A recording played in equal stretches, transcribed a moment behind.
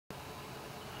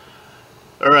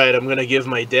Alright, I'm gonna give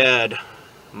my dad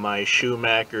my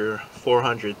Schumacher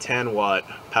 410 watt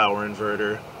power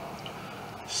inverter.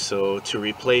 So to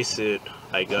replace it,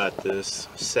 I got this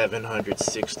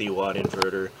 760 watt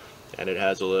inverter, and it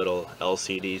has a little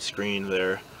LCD screen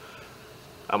there.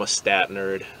 I'm a stat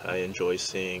nerd. I enjoy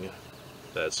seeing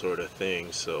that sort of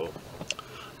thing. So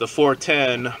the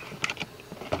 410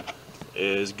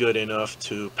 is good enough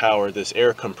to power this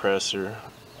air compressor.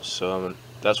 So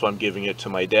that's why I'm giving it to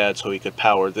my dad, so he could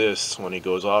power this when he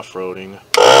goes off-roading.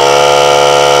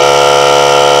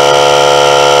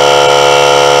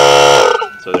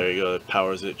 So there you go, it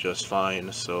powers it just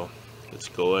fine. So let's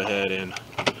go ahead and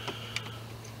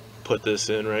put this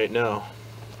in right now.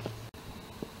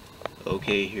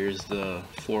 Okay, here's the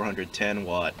 410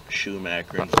 watt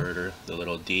Schumacher inverter. The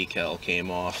little decal came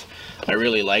off. I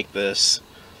really like this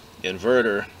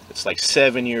inverter. It's like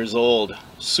 7 years old,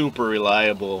 super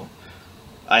reliable.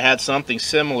 I had something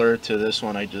similar to this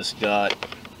one I just got,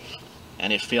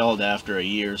 and it failed after a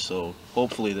year, so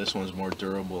hopefully this one's more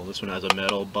durable. This one has a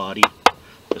metal body,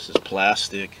 this is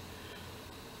plastic.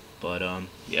 But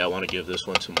yeah, I want to give this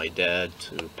one to my dad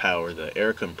to power the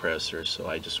air compressor, so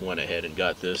I just went ahead and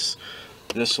got this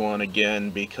one again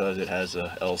because it has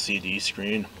a LCD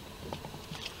screen.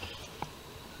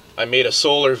 I made a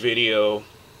solar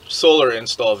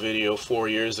install video 4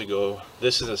 years ago.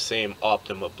 This is the same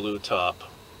Optima Blue Top,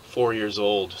 4 years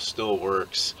old, still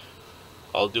works.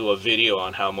 I'll do a video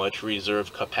on how much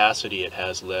reserve capacity it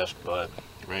has left, but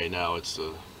right now it's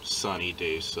a sunny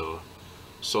day, so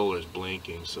solar's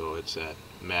blinking, so it's at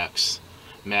max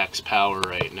power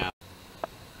right now.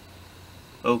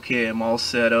 Okay, I'm all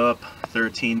set up.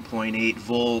 13.8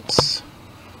 volts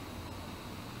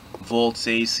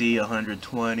AC,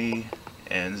 120,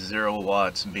 and 0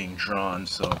 watts being drawn.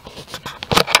 So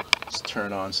let's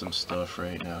turn on some stuff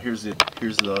right now. Here's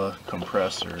the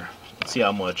compressor. Let's see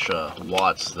how much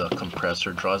watts the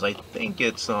compressor draws. I think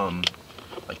it's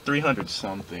like 300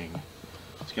 something.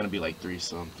 It's gonna be like 3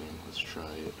 something. Let's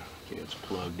try it. Okay, it's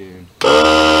plugged in.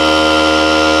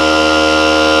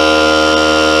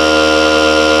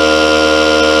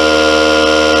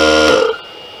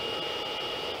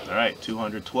 Alright,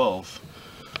 212.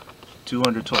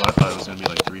 212. I thought it was gonna be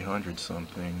like 300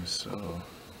 something. So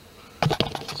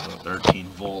 13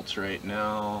 volts right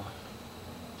now.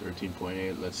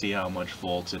 13.8. Let's see how much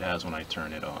volts it has when I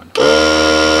turn it on.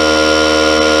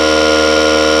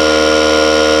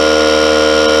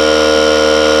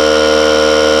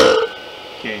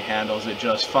 Okay, handles it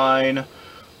just fine.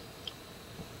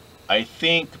 I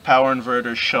think power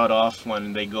inverters shut off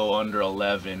when they go under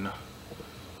 11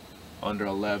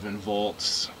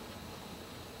 volts.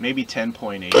 Maybe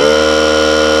 10.8.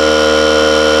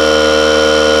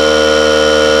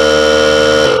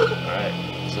 Alright,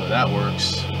 so that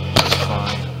works just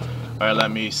fine. Alright, let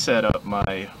me set up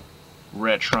my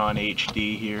Retron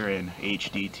HD here in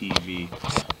HD TV.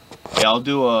 Yeah, I'll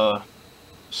do a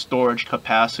storage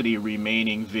capacity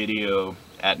remaining video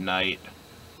at night.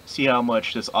 See how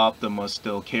much this Optima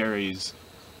still carries.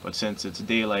 But since it's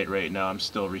daylight right now, I'm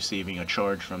still receiving a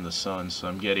charge from the sun, so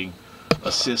I'm getting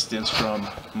assistance from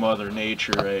Mother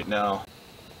Nature right now.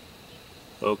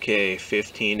 Okay,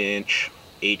 15-inch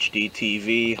HD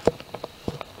TV,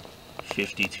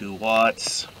 52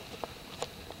 watts,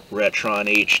 Retron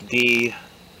HD.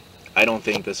 I don't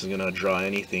think this is going to draw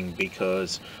anything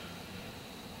because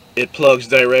it plugs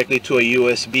directly to a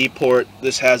USB port.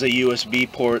 This has a USB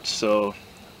port, so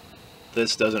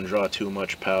this doesn't draw too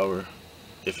much power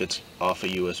if it's off a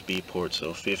USB port.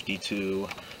 So 52,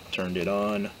 turned it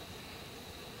on,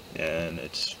 and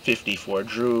it's 54,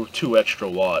 drew 2 extra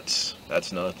watts.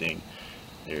 That's nothing.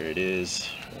 There it is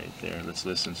right there. Let's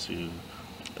listen to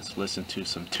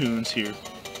some tunes here.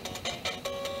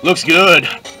 Looks good.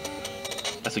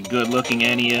 That's a good looking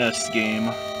NES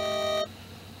game.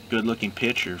 Good looking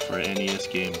picture for an NES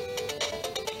game.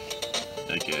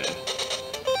 Okay,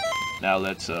 now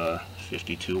let's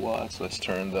 52 watts. Let's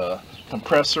turn the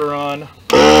compressor on.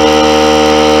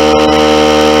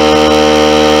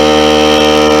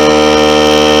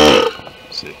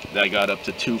 That got up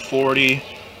to 240.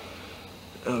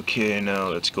 Okay, now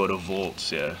let's go to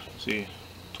volts. Yeah, see,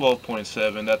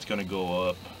 12.7. That's gonna go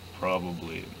up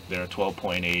probably there.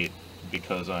 12.8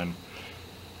 because I'm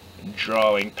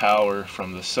drawing power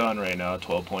from the sun right now.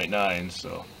 12.9.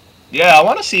 So yeah, I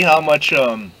want to see how much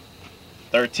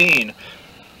 13.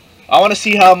 I want to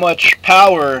see how much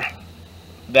power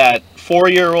that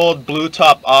 4-year-old Blue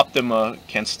Top Optima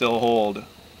can still hold.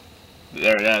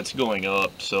 There, that's going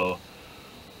up. So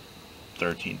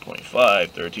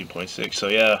 13.5, 13.6. So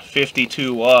yeah,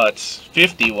 52 watts,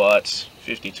 50 watts,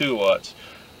 52 watts.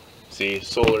 See,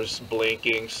 solar's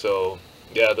blinking, so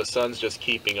yeah, the sun's just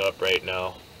keeping up right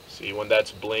now. See, when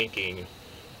that's blinking,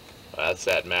 that's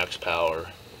at max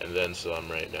power, and then some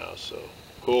right now, so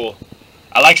cool.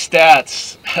 I like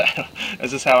stats.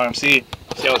 This is how I'm see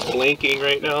how it's blinking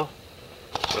right now?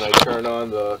 When I turn on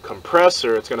the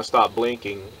compressor, it's gonna stop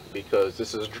blinking because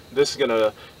this is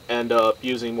gonna end up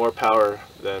using more power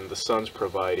than the sun's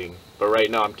providing. But right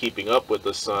now I'm keeping up with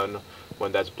the sun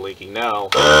when that's blinking now.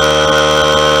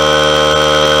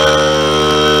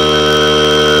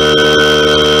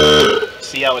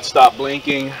 See how it stopped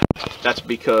blinking? That's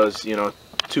because, you know,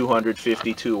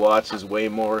 252 watts is way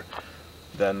more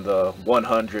than the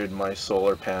 100 my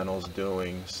solar panel's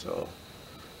doing, so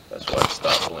that's why it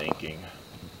stopped blinking.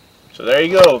 So there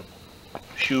you go,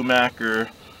 Schumacher.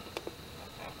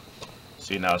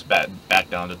 See, now it's back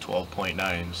down to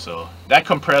 12.9. So that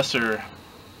compressor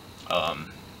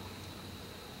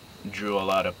drew a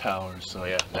lot of power. So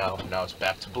yeah, now it's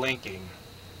back to blinking.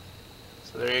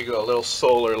 So there you go, a little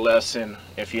solar lesson.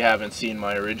 If you haven't seen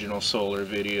my original solar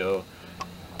video,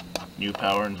 new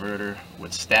power inverter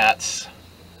with stats.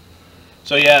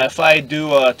 So yeah, if I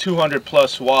do 200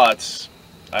 plus watts,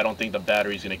 I don't think the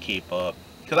battery's gonna keep up.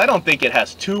 Because I don't think it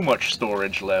has too much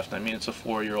storage left. I mean, it's a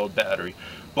 4-year-old battery.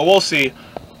 But we'll see.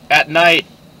 At night,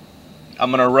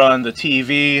 I'm going to run the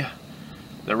TV,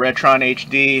 the Retron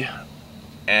HD,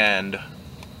 and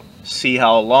see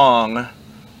how long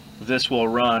this will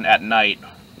run at night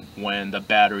when the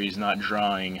battery's not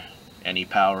drawing any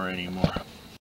power anymore.